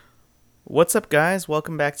What's up, guys?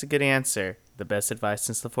 Welcome back to Good Answer, the best advice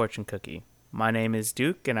since the fortune cookie. My name is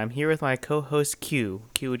Duke, and I'm here with my co-host Q.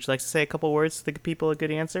 Q, would you like to say a couple words to the people at Good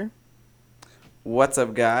Answer? What's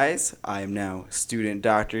up, guys? I am now student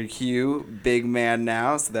Dr. Q, big man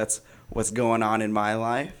now, so that's what's going on in my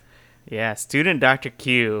life. Yeah, student Dr.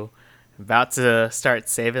 Q, about to start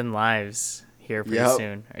saving lives here pretty Yep,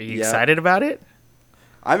 soon. Are you yep. excited about it?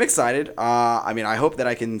 I'm excited. I hope that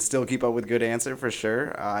I can still keep up with Good Answer for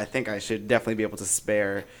sure. I think I should definitely be able to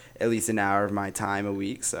spare at least an hour of my time a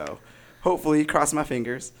week, so hopefully, cross my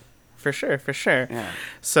fingers. For sure, for sure. Yeah.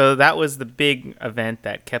 So that was the big event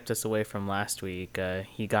that kept us away from last week.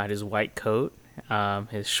 He got his white coat,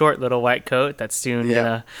 his short little white coat that's soon Yep.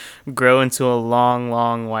 gonna grow into a long,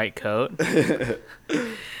 long white coat.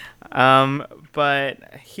 But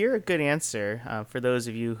here, a good answer for those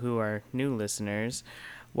of you who are new listeners.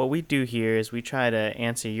 What we do here is we try to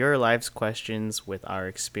answer your life's questions with our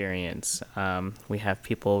experience. We have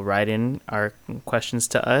people write in our questions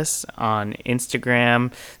to us on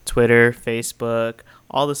Instagram, Twitter, Facebook,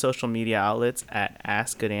 all the social media outlets at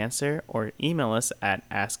Ask Good Answer, or email us at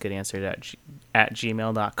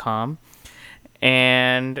askgoodanswer@gmail.com.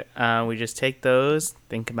 And we just take those,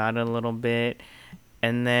 think about it a little bit,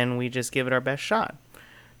 and then we just give it our best shot.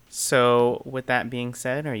 So, with that being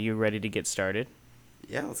said, are you ready to get started?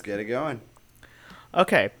 Yeah, let's get it going.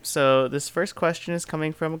 Okay, so this first question is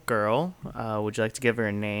coming from a girl. Would you like to give her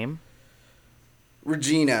a name?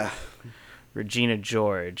 Regina. Regina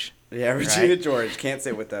George. Yeah, Regina Right? George. Can't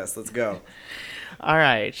sit with us. Let's go. All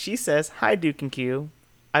right. She says, "Hi, Duke and Q.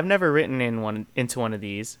 I've never written into one of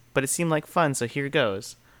these, but it seemed like fun, so here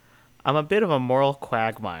goes. I'm a bit of a moral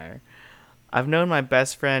quagmire. I've known my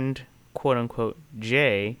best friend, quote unquote,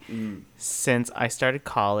 Jay, since I started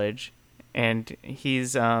college, and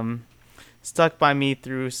he's stuck by me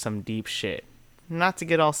through some deep shit. Not to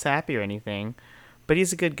get all sappy or anything, but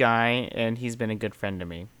he's a good guy, and he's been a good friend to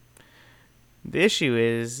me. The issue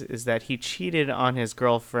is that he cheated on his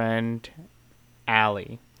girlfriend,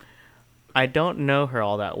 Allie. I don't know her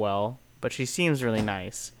all that well, but she seems really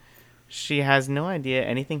nice. She has no idea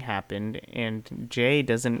anything happened, and Jay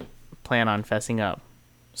doesn't plan on fessing up.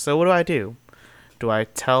 So what do I do? Do I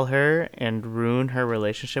tell her and ruin her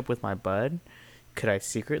relationship with my bud? Could I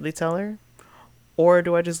secretly tell her? Or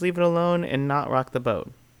do I just leave it alone and not rock the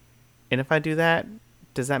boat? And if I do that,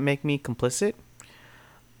 does that make me complicit?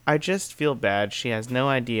 I just feel bad she has no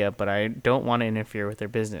idea, but I don't want to interfere with her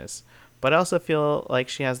business. But I also feel like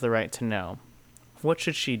she has the right to know. What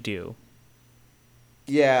should she do?"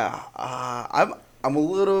 Yeah, I'm a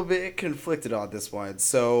little bit conflicted on this one.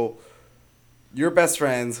 So you're best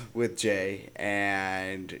friends with Jay,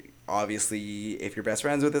 and obviously, if you're best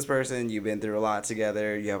friends with this person, you've been through a lot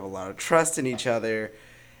together. You have a lot of trust in each other,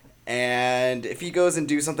 and if he goes and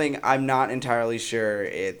do something, I'm not entirely sure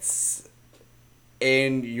it's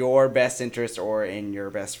in your best interest or in your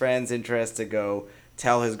best friend's interest to go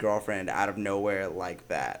tell his girlfriend out of nowhere like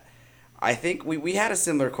that. I think we had a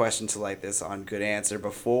similar question to like this on Good Answer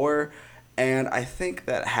before, and I think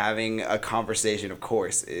that having a conversation, of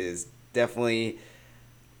course, is definitely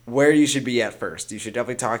where you should be at first. You should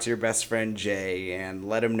definitely talk to your best friend Jay and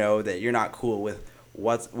let him know that you're not cool with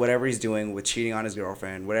whatever he's doing with cheating on his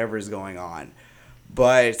girlfriend, whatever is going on.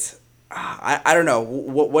 But I don't know.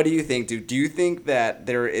 What do you think, dude? Do you think that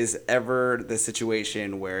there is ever the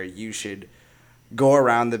situation where you should go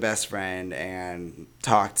around the best friend and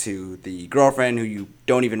talk to the girlfriend who you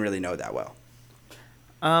don't even really know that well?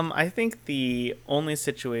 I think the only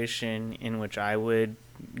situation in which I would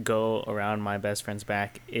go around my best friend's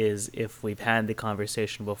back is if we've had the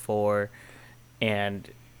conversation before and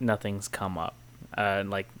nothing's come up.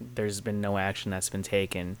 Like there's been no action that's been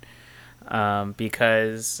taken.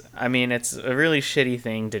 Because, I mean, it's a really shitty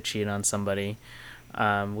thing to cheat on somebody.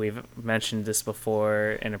 We've mentioned this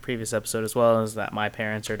before in a previous episode as well, is that my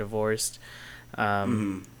parents are divorced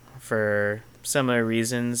for similar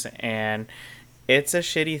reasons, and it's a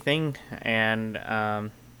shitty thing.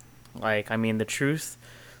 And, like, I mean, the truth,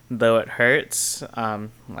 though it hurts,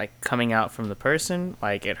 like, coming out from the person,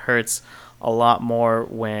 like, it hurts a lot more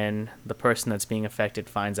when the person that's being affected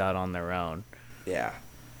finds out on their own. Yeah.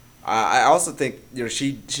 I also think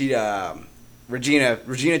Regina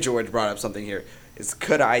George brought up something here. Is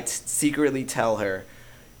could I secretly tell her?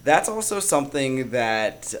 That's also something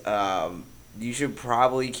that you should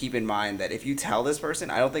probably keep in mind that if you tell this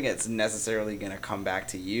person, I don't think it's necessarily gonna come back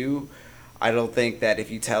to you. I don't think that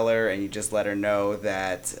if you tell her and you just let her know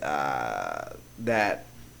that that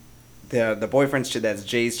the boyfriend's that's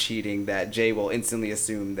Jay's cheating, that Jay will instantly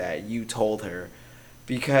assume that you told her,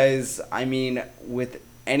 because I mean with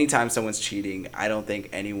anytime someone's cheating, I don't think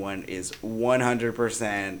anyone is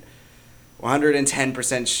 100%,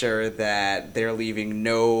 110% sure that they're leaving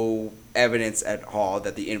no evidence at all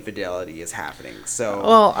that the infidelity is happening. So,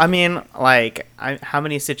 Well, I mean, like, how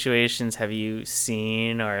many situations have you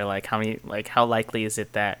seen, or like how likely is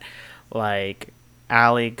it that, like,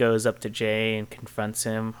 Allie goes up to Jay and confronts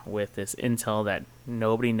him with this intel that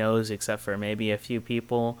nobody knows except for maybe a few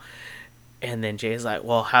people, and then Jay's like,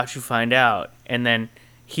 "Well, how'd you find out?" And then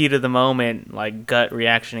heat of the moment, like gut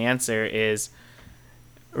reaction answer is,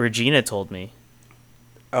 "Regina told me."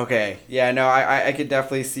 okay, yeah, no, I could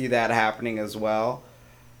definitely see that happening as well.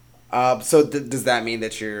 So does that mean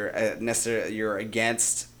that you're necessarily you're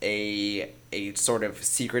against a sort of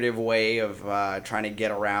secretive way of trying to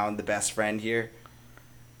get around the best friend here?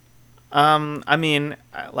 I mean,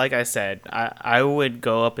 like I said, I would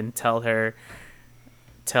go up and tell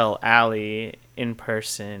Allie in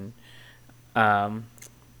person, um,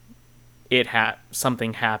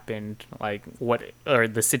 something happened, like what, or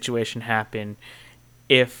the situation happened,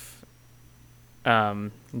 if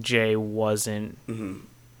Jay wasn't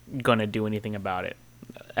gonna do anything about it,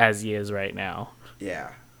 as he is right now. Yeah,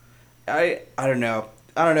 I don't know.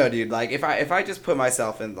 I don't know, dude. Like if I just put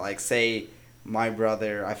myself in, like, say my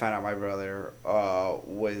brother, I found out my brother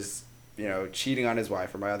was, cheating on his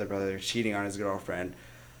wife, or my other brother cheating on his girlfriend.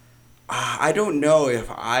 I don't know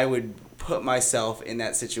if I would put myself in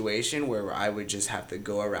that situation where I would just have to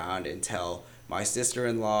go around and tell my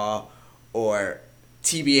sister-in-law, or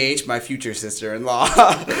TBH, my future sister-in-law.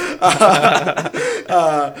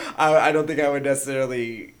 I don't think I would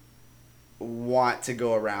necessarily want to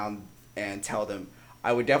go around and tell them.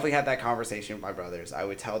 I would definitely have that conversation with my brothers. I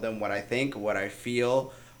would tell them what I think, what I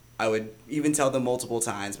feel. I would even tell them multiple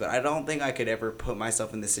times, but I don't think I could ever put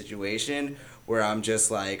myself in this situation where I'm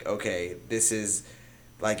just like, okay, this is,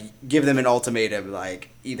 like, give them an ultimatum, like,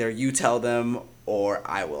 either you tell them or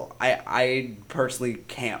I will. I personally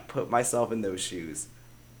can't put myself in those shoes.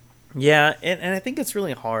 Yeah, and I think it's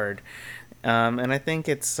really hard. And I think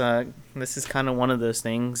it's this is kind of one of those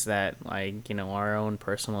things that, like, our own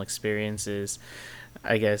personal experiences,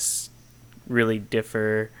 I guess, really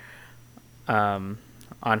differ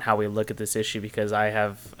on how we look at this issue, because I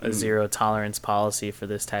have a zero tolerance policy for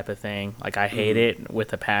this type of thing. Like, I hate it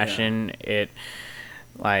with a passion. Yeah.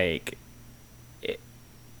 Like,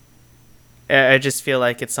 I just feel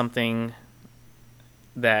like it's something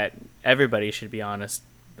that everybody should be honest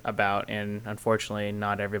about, and unfortunately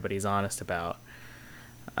not everybody's honest about.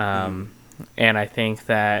 And I think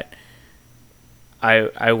that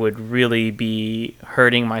I would really be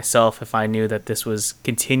hurting myself if I knew that this was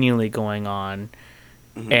continually going on,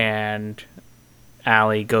 and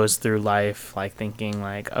Allie goes through life like thinking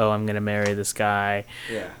like, oh, I'm gonna marry this guy.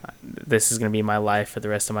 Yeah. This is gonna be my life for the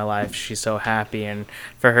rest of my life. She's so happy, and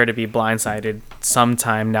for her to be blindsided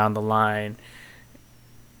sometime down the line,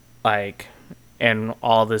 like, and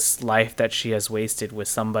all this life that she has wasted with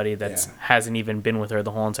somebody that hasn't even been with her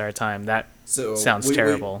the whole entire time. That sounds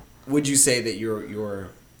terrible. Would you say that you're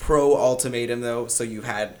pro ultimatum though? So you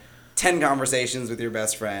had 10 conversations with your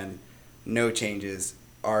best friend, no changes.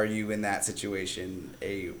 Are you in that situation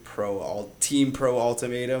a team pro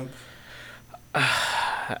ultimatum?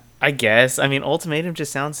 I guess. I mean, ultimatum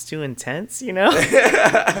just sounds too intense,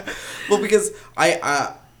 Well, because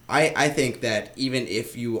I think that even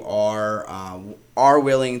if you are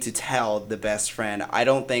willing to tell the best friend, I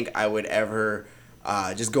don't think I would ever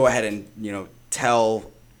just go ahead and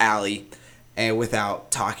tell Allie and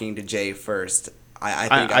without talking to Jay first. I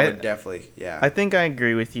think I would definitely, yeah. I think I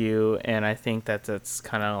agree with you, and I think that's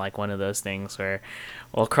kind of like one of those things where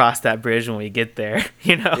we'll cross that bridge when we get there,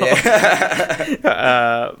 Yeah.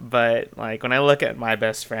 But like when I look at my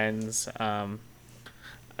best friends, I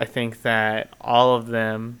think that all of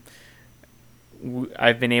them,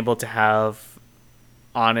 I've been able to have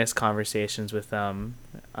honest conversations with them,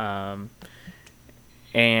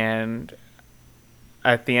 and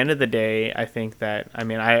at the end of the day, I think that, I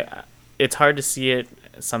mean, it's hard to see it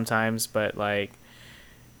sometimes, but like,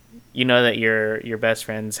 that your best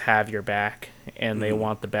friends have your back and they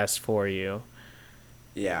want the best for you.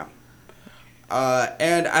 Yeah.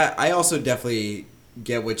 And I also definitely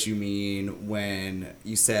get what you mean when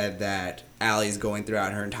you said that Allie's going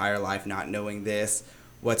throughout her entire life not knowing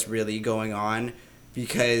what's really going on,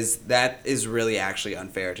 because that is really actually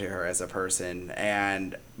unfair to her as a person.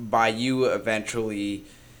 And by you eventually,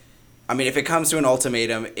 I mean, if it comes to an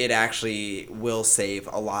ultimatum, it actually will save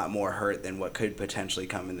a lot more hurt than what could potentially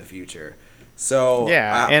come in the future. So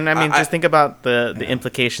yeah, and I mean, just think about the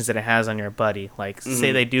implications that it has on your buddy. Like,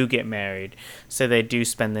 say they do get married, say they do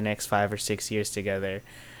spend the next 5 or 6 years together,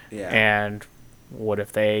 and what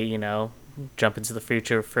if they, jump into the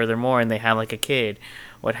future furthermore and they have like a kid?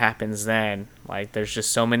 What happens then? Like, there's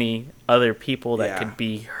just so many other people that could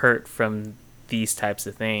be hurt from these types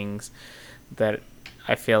of things that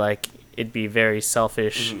I feel like it'd be very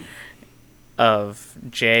selfish of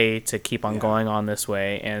Jay to keep on going on this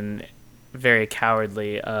way, and very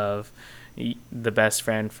cowardly of the best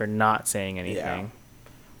friend for not saying anything.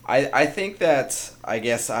 I think that, I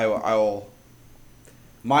guess I will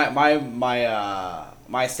my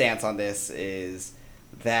stance on this is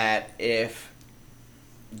that if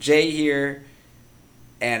Jay here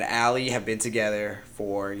and Allie have been together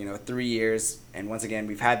for 3 years, and once again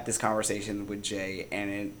we've had this conversation with Jay,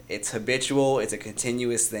 and it's habitual, it's a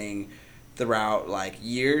continuous thing throughout like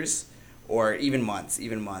years or even months,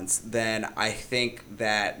 then I think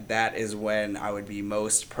that is when I would be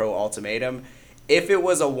most pro ultimatum. If it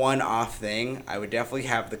was a one-off thing, I would definitely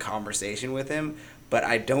have the conversation with him, but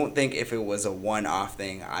I don't think if it was a one-off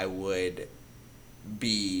thing, I would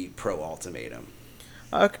be pro ultimatum.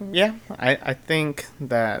 Okay, yeah, I think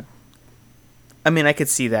that, I mean, I could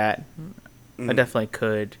see that. I definitely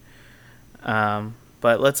could.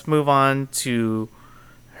 But let's move on to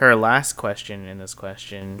her last question in this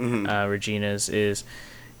question, Regina's, is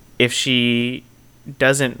if she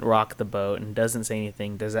doesn't rock the boat and doesn't say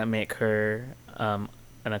anything, does that make her an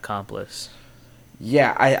accomplice?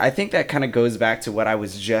 Yeah, I think that kind of goes back to what I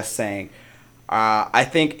was just saying. I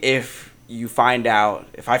think if I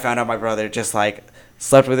found out my brother just like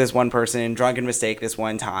slept with this one person, drunken mistake this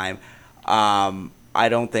one time, I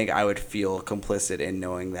don't think I would feel complicit in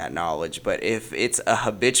knowing that knowledge. But if it's a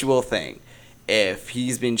habitual thing, if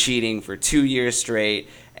he's been cheating for 2 years straight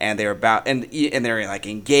and they're they're like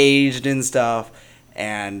engaged and stuff,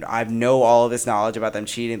 and I know all of this knowledge about them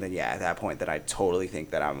cheating, then yeah, at that point, then I totally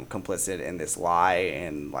think that I'm complicit in this lie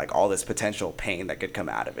and like all this potential pain that could come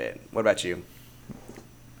out of it. What about you?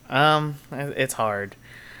 It's hard.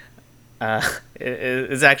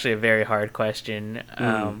 It's actually a very hard question.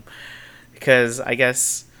 Because I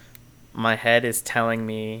guess my head is telling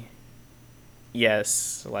me,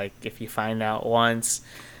 yes, like if you find out once,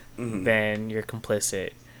 then you're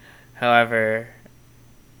complicit. However,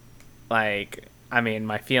 like, I mean,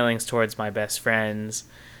 my feelings towards my best friends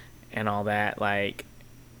and all that, like,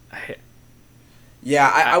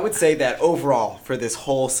 I would say that overall for this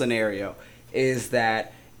whole scenario is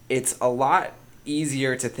that it's a lot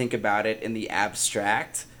easier to think about it in the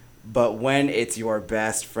abstract, but when it's your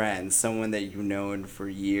best friend, someone that you've known for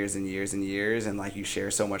years and years and years, and like you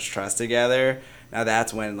share so much trust together, now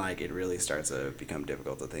that's when like it really starts to become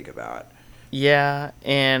difficult to think about. Yeah,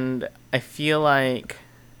 and I feel like,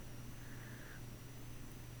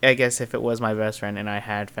 I guess if it was my best friend and I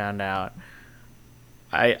had found out,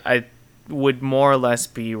 I would more or less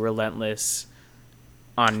be relentless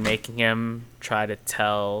on making him try to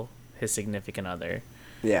tell his significant other.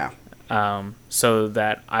 Yeah. So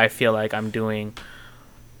that I feel like I'm doing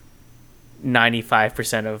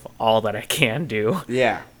 95% of all that I can do.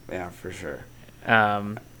 Yeah, for sure.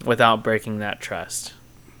 Without breaking that trust.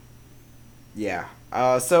 Yeah.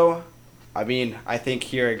 So, I mean, I think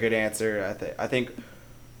here a good answer. I think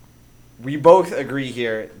we both agree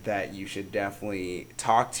here that you should definitely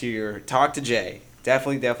talk to Jay.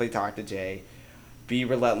 Definitely talk to Jay. Be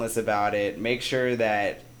relentless about it. Make sure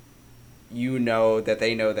that they know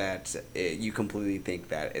that you completely think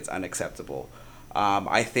that it's unacceptable.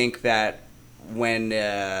 I think that when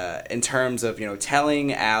in terms of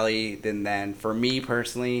telling Allie, then for me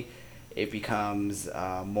personally, it becomes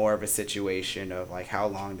more of a situation of like how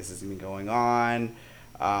long this has been going on,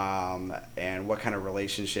 and what kind of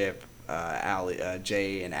relationship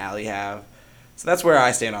Jay and Allie have. So that's where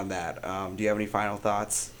I stand on that. Do you have any final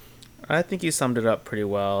thoughts? I think you summed it up pretty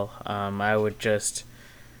well.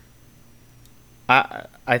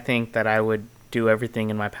 I think that I would do everything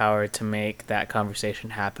in my power to make that conversation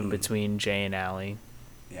happen between Jay and Allie.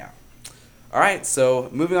 Yeah. All right, so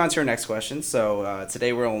moving on to our next question. So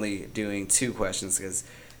today we're only doing 2 questions because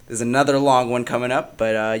there's another long one coming up.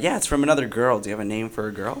 But it's from another girl. Do you have a name for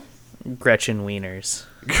a girl? Gretchen Wieners.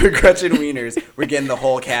 Gretchen Wieners. We're getting the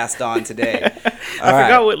whole cast on today. I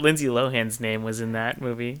forgot what Lindsay Lohan's name was in that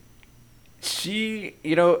movie. She,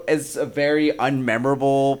 is a very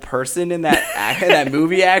unmemorable person in that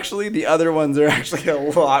movie, actually. The other ones are actually a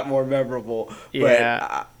lot more memorable.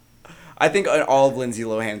 Yeah. But I think all of Lindsay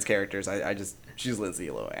Lohan's characters, she's Lindsay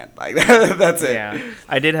Lohan. Like, that's it. Yeah.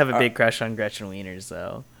 I did have a big crush on Gretchen Wieners,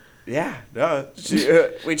 though. Yeah. No.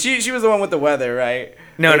 She was the one with the weather, right?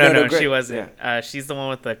 No, she wasn't. Yeah. She's the one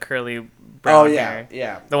with the curly brown hair.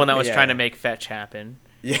 Yeah. The one that was trying to make fetch happen.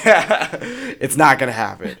 Yeah. It's not going to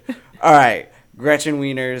happen. All right, Gretchen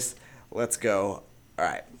Wieners, Let's go. All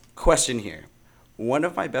right. Question here. One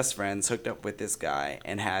of my best friends hooked up with this guy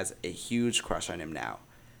and has a huge crush on him now.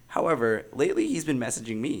 However, lately he's been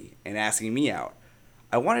messaging me and asking me out.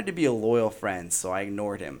 I wanted to be a loyal friend, so I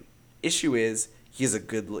ignored him. Issue is, he's a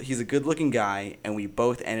good-looking guy, and we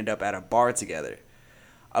both ended up at a bar together.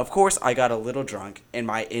 Of course, I got a little drunk, and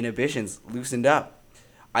my inhibitions loosened up.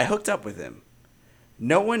 I hooked up with him.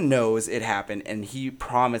 No one knows it happened, and he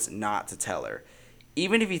promised not to tell her.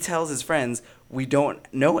 Even if he tells his friends, we don't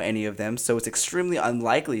know any of them, so it's extremely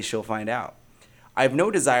unlikely she'll find out. I have no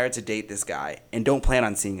desire to date this guy, and don't plan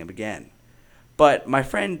on seeing him again. But my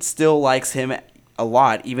friend still likes him a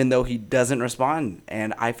lot, even though he doesn't respond,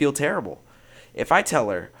 and I feel terrible. If I tell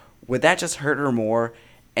her, would that just hurt her more?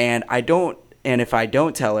 And if I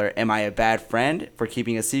don't tell her, am I a bad friend for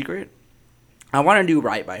keeping a secret? I want to do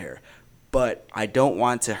right by her, but I don't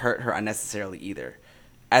want to hurt her unnecessarily either.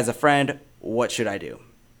 As a friend, what should I do?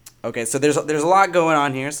 Okay, so there's a lot going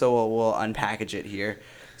on here, so we'll unpackage it here.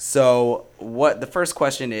 So what the first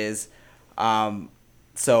question is,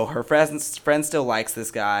 so her friend still likes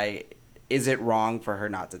this guy. Is it wrong for her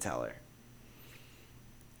not to tell her?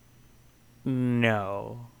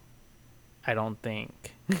 No, I don't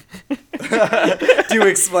think. Do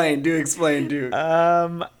explain, Duke.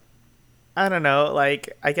 I don't know.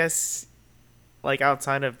 Like, I guess, like,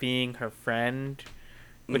 outside of being her friend,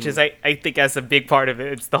 which is, I think, that's a big part of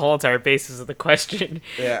it. It's the whole entire basis of the question.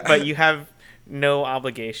 Yeah. But you have no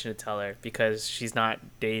obligation to tell her because she's not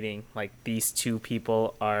dating. Like, these two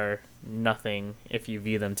people are nothing if you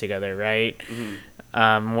view them together, right?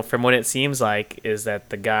 From what it seems like is that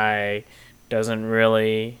the guy doesn't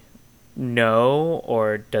really know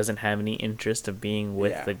or doesn't have any interest of being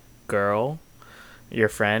with the girl, your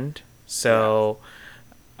friend. So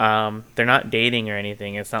they're not dating or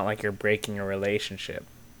anything. It's not like you're breaking a relationship.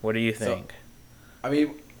 What do you think? So, I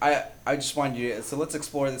mean, I just want you to, so let's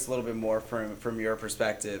explore this a little bit more from your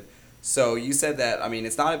perspective. So you said that, I mean,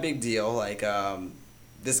 it's not a big deal. Like,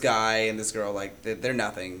 this guy and this girl, like, they're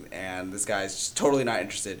nothing, and this guy's just totally not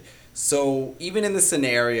interested. So even in the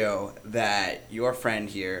scenario that your friend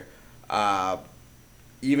here,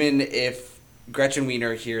 even if Gretchen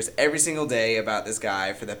Wiener hears every single day about this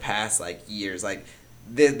guy for the past, like, years, like,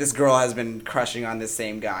 this girl has been crushing on this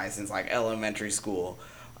same guy since, like, elementary school.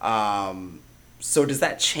 So does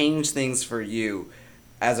that change things for you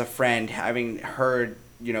as a friend, having heard,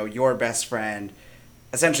 your best friend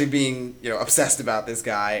essentially being, obsessed about this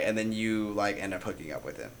guy, and then you, like, end up hooking up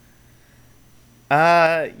with him?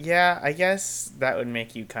 Yeah, I guess that would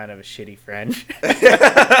make you kind of a shitty friend.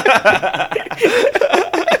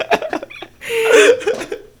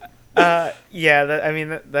 Yeah,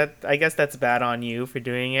 that I guess that's bad on you for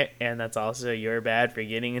doing it, and that's also your bad for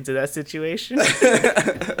getting into that situation.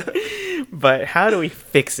 But how do we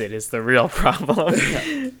fix it is the real problem.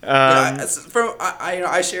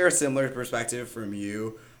 I share a similar perspective from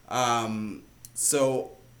you.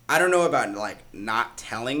 So I don't know about, like, not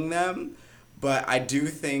telling them, but I do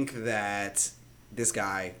think that this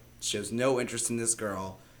guy shows no interest in this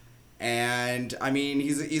girl. And, I mean,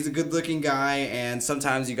 he's a good-looking guy, and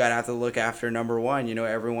sometimes you gotta have to look after number one.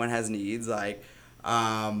 Everyone has needs, like,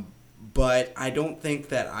 but I don't think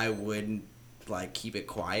that I would, like, keep it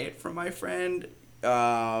quiet from my friend.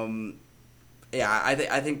 I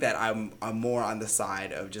think that I'm more on the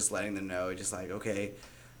side of just letting them know, just like, okay,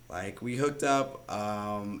 like, we hooked up,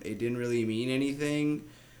 it didn't really mean anything,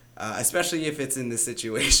 especially if it's in the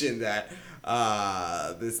situation that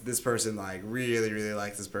this person, like, really, really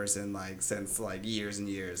likes this person, like, since, like, years and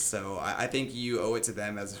years. So I think you owe it to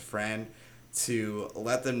them as a friend to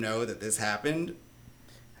let them know that this happened.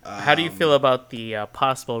 How do you feel about the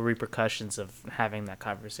possible repercussions of having that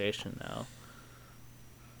conversation, though?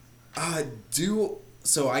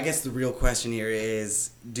 So I guess the real question here is,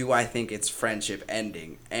 do I think it's friendship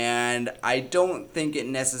ending? And I don't think it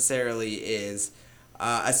necessarily is,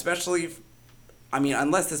 especially, I mean,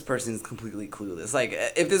 unless this person is completely clueless. Like,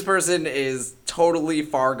 if this person is totally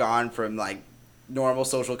far gone from, like, normal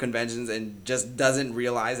social conventions and just doesn't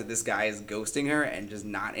realize that this guy is ghosting her and just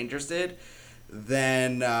not interested,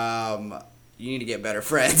 then you need to get better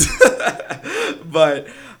friends. But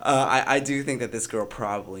I do think that this girl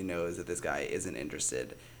probably knows that this guy isn't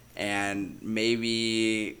interested. And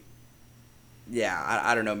maybe,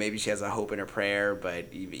 I don't know, maybe she has a hope and a prayer,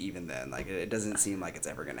 but even then, like, it doesn't seem like it's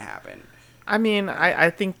ever going to happen. I mean, I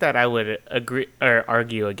think that I would agree or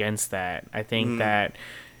argue against that. I think that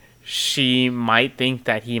she might think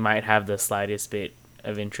that he might have the slightest bit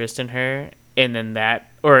of interest in her, and then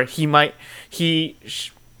that, or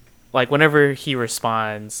like, whenever he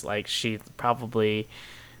responds, like, she probably,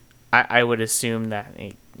 I would assume that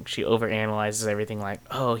she overanalyzes everything, like,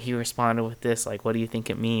 oh, he responded with this, like, what do you think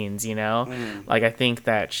it means, you know? Like, I think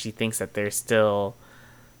that she thinks that there's still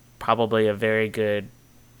probably a very good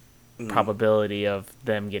probability of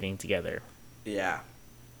them getting together. Yeah.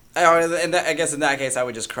 I guess in that case, I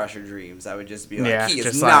would just crush her dreams. I would just be like, he is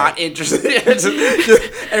just not interested.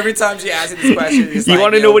 Every time she asks me this question, you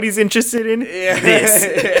want to know what he's interested in? Yeah,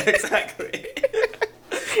 this. Exactly.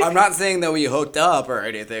 I'm not saying that we hooked up or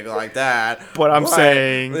anything like that. But I'm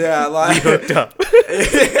saying yeah, like, we hooked up.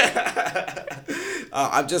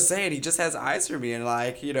 I'm just saying he just has eyes for me, and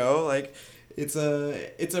like, you know, like it's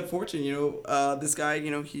unfortunate, you know, this guy,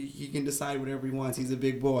 you know, he can decide whatever he wants. He's a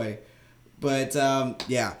big boy. But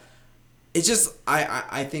yeah, it's just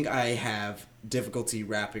I think I have difficulty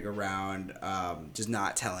wrapping around just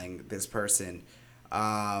not telling this person.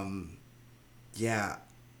 Yeah.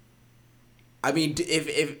 I mean,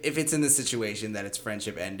 if it's in the situation that it's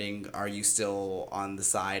friendship ending, are you still on the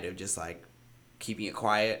side of just like keeping it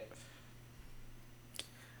quiet?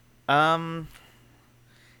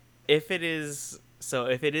 If it is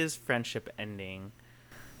friendship ending,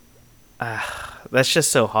 that's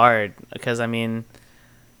just so hard, because I mean,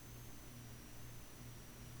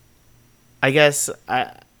 I guess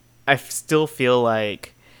I still feel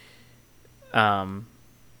like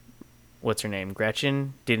what's her name,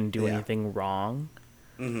 Gretchen, didn't do anything wrong,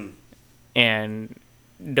 and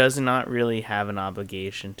does not really have an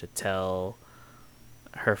obligation to tell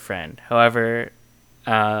her friend. However,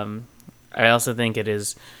 I also think it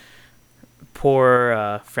is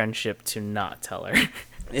poor friendship to not tell her.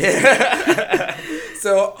 Yeah.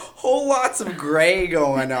 So whole lots of gray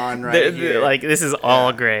going on here. Like, this is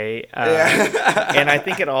all gray. And I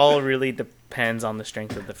think it all really depends on the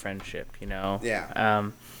strength of the friendship, you know?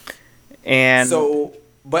 Yeah. And so,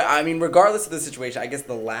 but I mean, regardless of the situation, I guess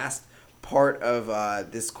the last part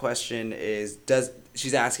of this question is,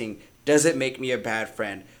 she's asking, does it make me a bad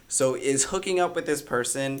friend? So is hooking up with this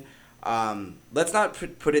person, let's not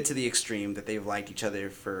put it to the extreme that they've liked each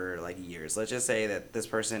other for like years. Let's just say that this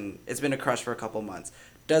person, it's been a crush for a couple months.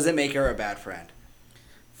 Does it make her a bad friend?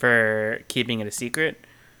 For keeping it a secret?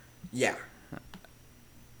 Yeah.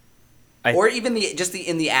 Or even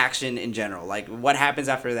in the action in general. Like, what happens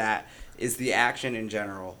after that is the action in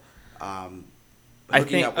general. I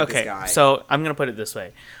think, okay, so I'm going to put it this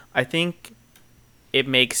way. I think it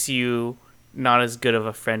makes you not as good of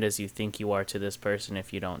a friend as you think you are to this person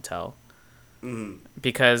if you don't tell.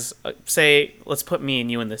 Because, say, let's put me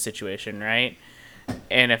and you in this situation, right?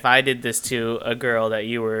 And if I did this to a girl that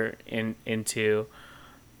you were into,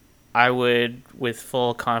 I would, with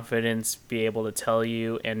full confidence, be able to tell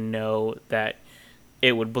you and know that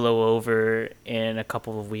it would blow over in a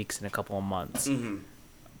couple of weeks, in a couple of months.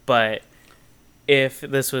 But if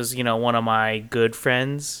this was, you know, one of my good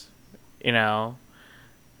friends, you know,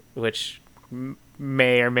 which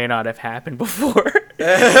may or may not have happened before.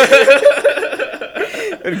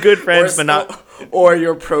 Good friends, but not... Or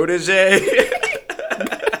your protege.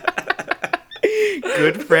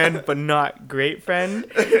 Good friend, but not great friend.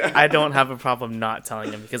 I don't have a problem not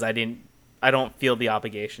telling him, because I don't feel the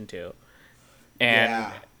obligation to.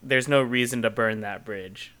 And there's no reason to burn that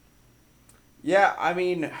bridge. Yeah, I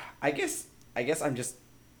mean, I guess I'm just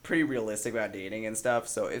pretty realistic about dating and stuff.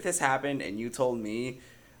 So if this happened and you told me,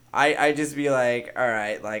 I'd just be like, all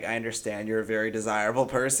right, like, I understand you're a very desirable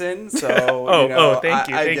person. So, thank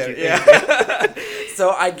you. Yeah. So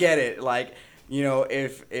I get it. Like, you know,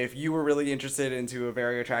 if you were really interested into a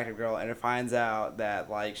very attractive girl and it finds out that,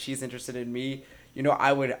 like, she's interested in me, you know,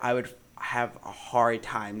 I would have a hard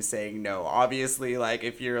time saying no. Obviously, like,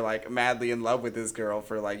 if you're like madly in love with this girl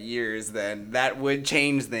for like years, then that would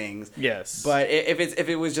change things. Yes. But if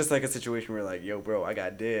it was just like a situation where like, yo, bro, I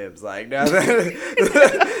got dibs, like, now then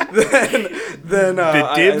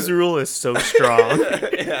the dibs rule is so strong.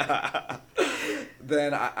 Yeah.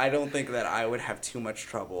 Then I don't think that I would have too much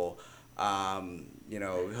trouble, you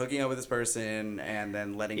know, hooking up with this person and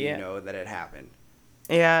then letting you know that it happened.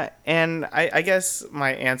 Yeah, and I guess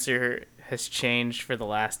my answer has changed for the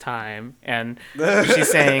last time, and she's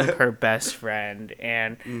saying her best friend,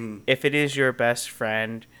 and if it is your best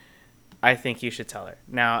friend, I think you should tell her.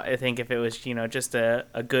 Now, I think if it was, you know, just a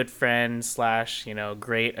good friend / you know,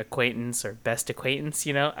 great acquaintance or best acquaintance,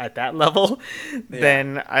 you know, at that level,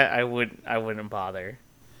 then I wouldn't bother.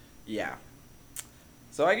 Yeah.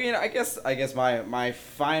 So I mean, I guess my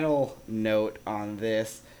final note on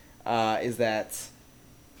this is that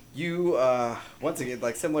you, once again,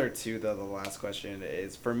 like, similar to the last question,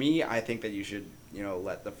 is, for me, I think that you should, you know,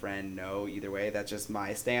 let the friend know either way. That's just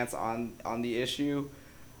my stance on the issue.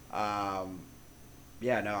 I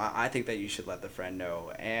think that you should let the friend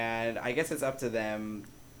know. And I guess it's up to them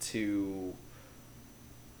to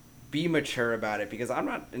be mature about it, because I'm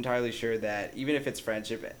not entirely sure that even if it's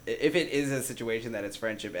friendship, if it is a situation that it's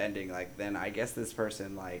friendship ending, like, then I guess this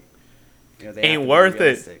person, like, you know, they Ain't have to worth be it.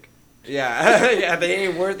 realistic. Yeah, yeah, they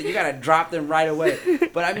ain't worth it. You gotta drop them right away.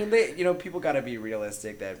 But I mean, people gotta be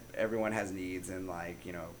realistic that everyone has needs, and, like,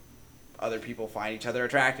 other people find each other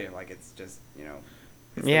attractive. Like, it's just,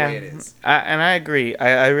 it's the way it is. And I agree.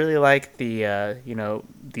 I really like the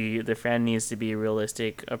the friend needs to be a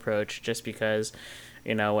realistic approach, just because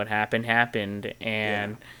what happened,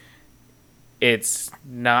 and it's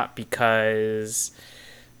not because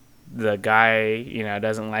the guy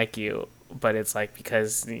doesn't like you, but it's like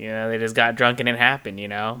because they just got drunk and it happened.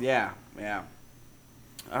 Yeah, yeah.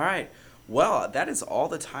 All right. Well, that is all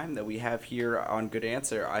the time that we have here on Good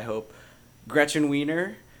Answer. I hope Gretchen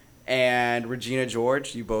Wiener and Regina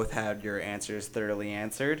George, you both had your answers thoroughly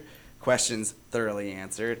answered, questions thoroughly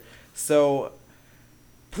answered. So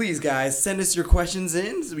please, guys, send us your questions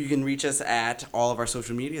in. So you can reach us at all of our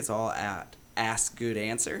social media. It's all at Ask Good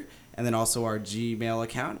Answer. And then also our Gmail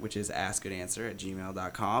account, which is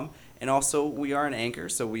askgoodanswer@gmail.com. And also, we are an Anchor,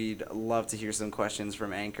 so we'd love to hear some questions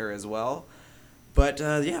from Anchor as well. But,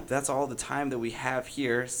 yeah, that's all the time that we have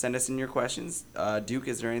here. Send us in your questions. Duke,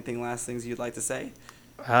 is there anything last things you'd like to say?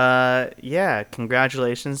 Yeah,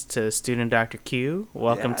 congratulations to student Dr. Q.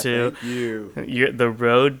 Welcome to the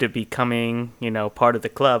road to becoming, part of the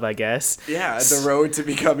club, I guess. Yeah, the road to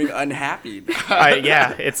becoming unhappy.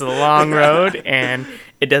 Yeah, it's a long road, and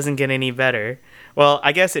it doesn't get any better. Well,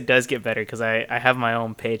 I guess it does get better because I have my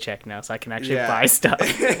own paycheck now, so I can actually buy stuff.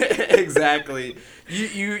 Exactly.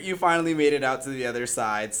 You finally made it out to the other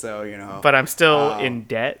side, so But I'm still in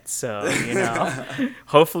debt, so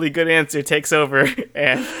hopefully Good Answer takes over.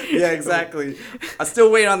 And yeah, exactly. I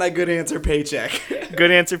still wait on that Good Answer paycheck.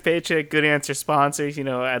 Good Answer paycheck, Good Answer sponsors.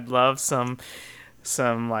 I'd love some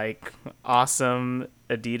like awesome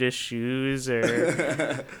Adidas shoes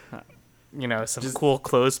or. Some cool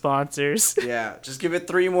clothes sponsors. Yeah, just give it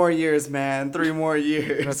 3 more years, man. 3 more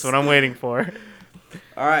years. That's what I'm waiting for.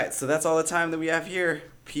 All right, so that's all the time that we have here.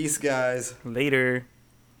 Peace, guys. Later.